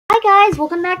Hi guys,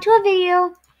 welcome back to a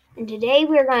video, and today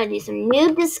we're going to do some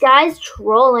noob disguise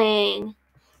trolling.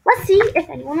 Let's see if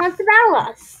anyone wants to battle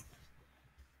us.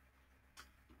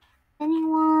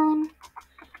 Anyone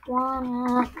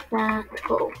wanna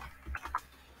battle?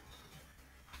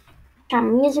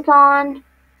 Turn music on.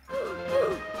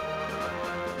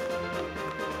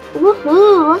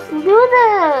 Woohoo, let's do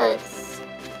this!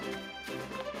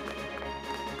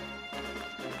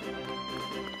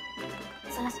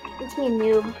 It's me,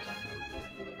 noob.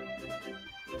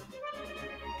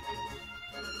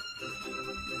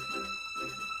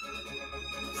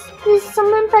 Please,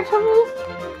 someone battle me.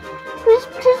 Please,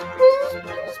 please, please,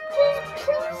 please, please,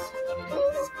 please,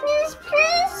 please, please,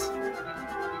 please.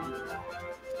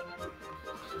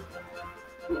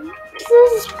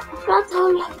 Please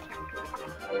battle.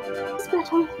 Please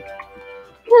battle.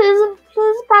 Please,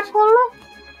 please battle.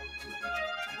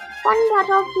 One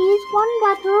battle, please. One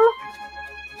battle.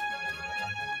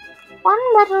 One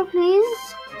battle,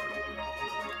 please.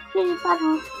 Please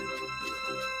battle.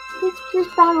 Please, please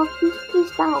battle. Please,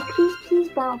 please battle. Please, please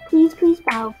battle. Please, please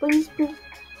battle. Please, please.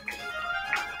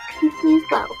 Please, please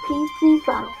battle. Please, please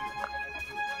battle.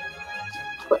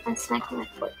 Put and snack my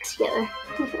foot together.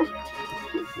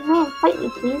 Man, fight me,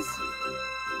 please.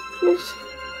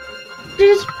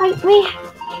 Just fight me.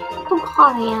 Look how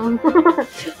hot I am.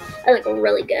 I look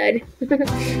really good.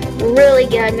 Really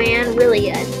good, man.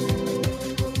 Really good.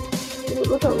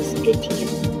 Look at this good team.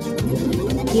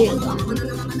 Mutagon.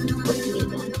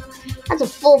 That's a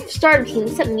full starter team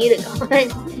except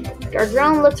Mutagon. Our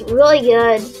drone looks really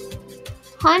good.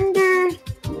 Hunter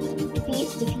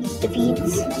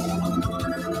defeats.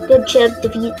 Good chip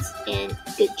defeats and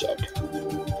good chip.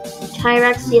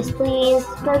 Tyrex, yes please.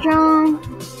 Gardron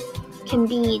can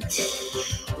beat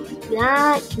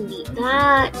that, can beat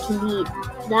that, can beat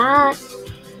that,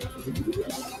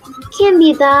 can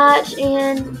beat that,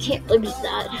 and can't really beat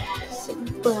that. So,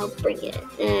 but I'll bring it.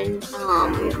 And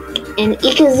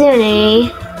Ikazune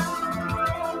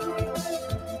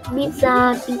beats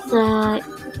that.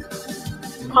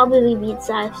 Probably beats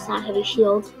that if it's not heavy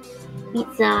shield.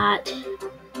 Beats that.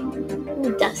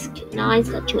 Dusk. No, he's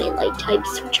got too many light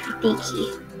types for Charthiki.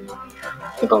 I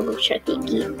think I'll go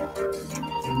Charthiki.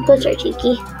 Go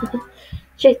Charthiki.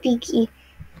 Charthiki.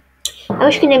 I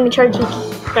wish you could name me Charthiki.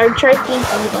 Charthiki,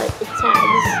 but it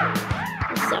tags.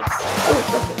 It sucks. Oh,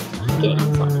 perfect. Just kidding, I'm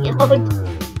swapping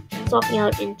out. Swapping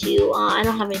out into, I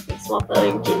don't have anything to swap out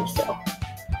into, so.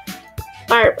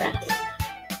 Fire Breath.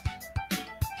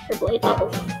 Or Blade.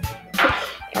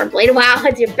 Or Blade. Wow,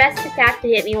 that's your best attack to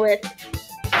hit me with.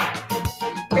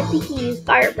 Charthiki used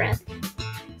Fire Breath.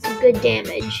 Some good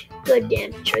damage. Good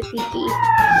damage, Charthiki.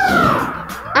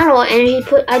 I don't know what energy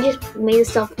put. I just made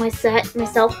my set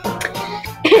myself.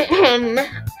 I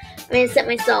made a set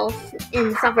myself, and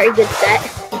it's not a very good set.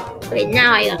 Okay,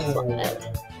 now I gotta swap out.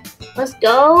 Let's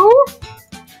go.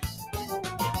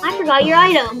 I forgot your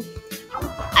item.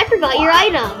 I forgot your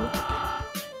item.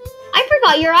 I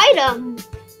forgot your item.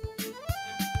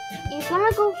 You're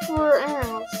gonna go for, I don't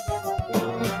know.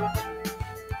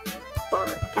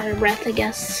 Fire Breath, I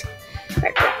guess.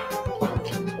 Fire Breath.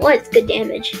 What's good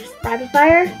damage? Rapid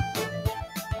Fire?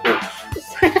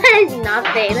 That is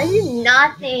nothing. That is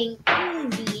nothing.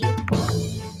 Easy.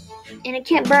 And it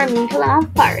can't burn me until I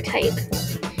have Fire type.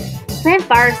 Plant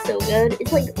Fire is so good.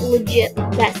 It's like legit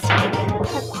best type.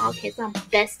 Okay, it's not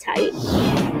best type,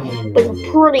 but it's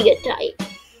a pretty good type.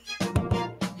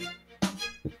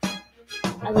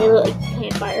 I really like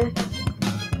Plant Fire.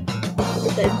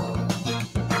 It's good.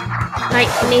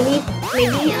 Maybe,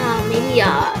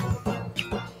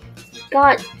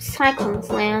 got Cyclone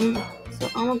Slam, so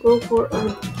I'm gonna go for a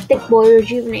Thick Boy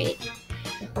Rejuvenate.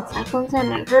 Cyclone Slam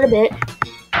might hurt a bit.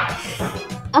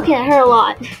 Okay, that hurt a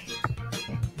lot.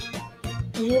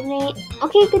 Rejuvenate.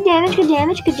 Okay, good damage. I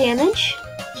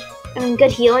mean,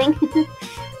 good healing.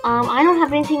 I don't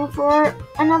have anything for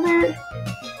another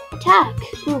attack.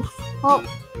 Oof. Well,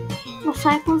 no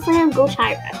Cyclone Slam, go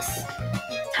Tyrex.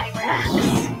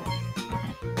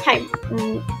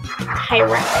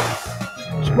 Tyrex.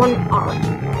 One R.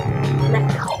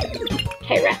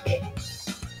 Tyrex.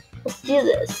 Let's do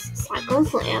this. Cyclone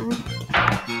Slam.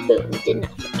 Boom, did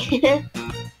nothing.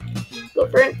 Go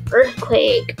for an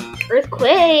Earthquake.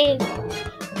 Quick.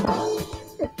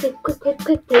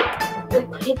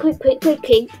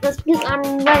 That's because I'm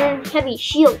running heavy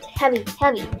shield. Heavy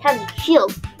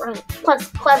shield. Plus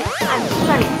clever. I'm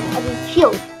running heavy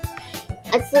shield.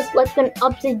 It's just like an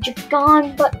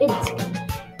Obsidian, but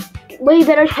it's way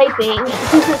better typing.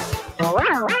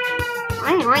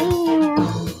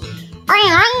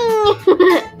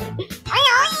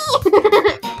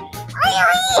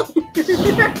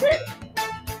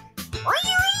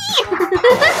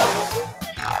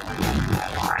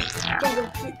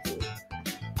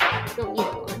 Don't need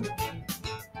one.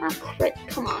 Not crit,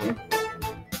 come on.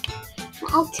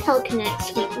 I'll telekinetic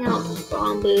sweep now.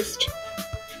 Brawn boost.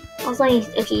 Also,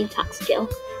 okay, toxic kill.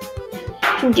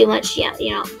 Can do much, yeah,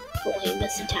 you're not fully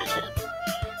missing attack.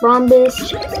 Brawn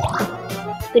boost.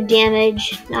 Good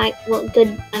damage. Not well,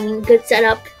 good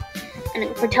setup.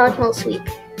 And for telekinetic sweep.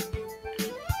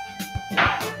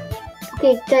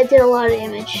 Okay, that did a lot of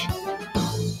damage.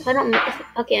 If I don't miss,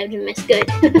 okay, I didn't miss. Good.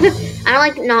 I don't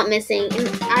like not missing.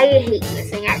 I hate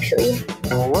missing, actually.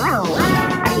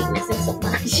 I hate missing so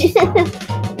much.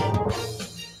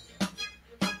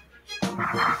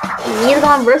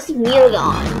 Mutagon versus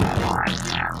Mutagon.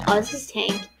 Oh, this is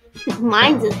tank.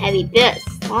 Mine's a heavy fist.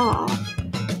 Oh.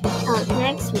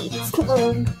 Next week.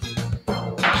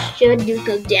 Should do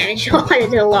good damage. Oh, I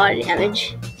did a lot of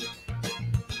damage.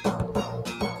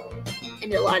 I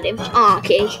did a lot of damage. Oh,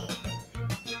 okay.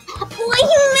 Oh,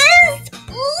 you missed!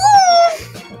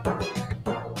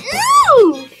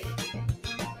 Ooh!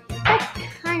 That's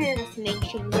kind of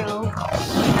estimating, bro.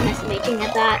 I'm estimating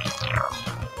at that.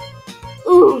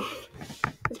 Ooh!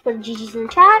 Let's put GG's in the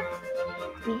chat.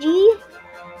 GG.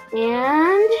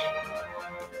 And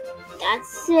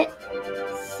that's it.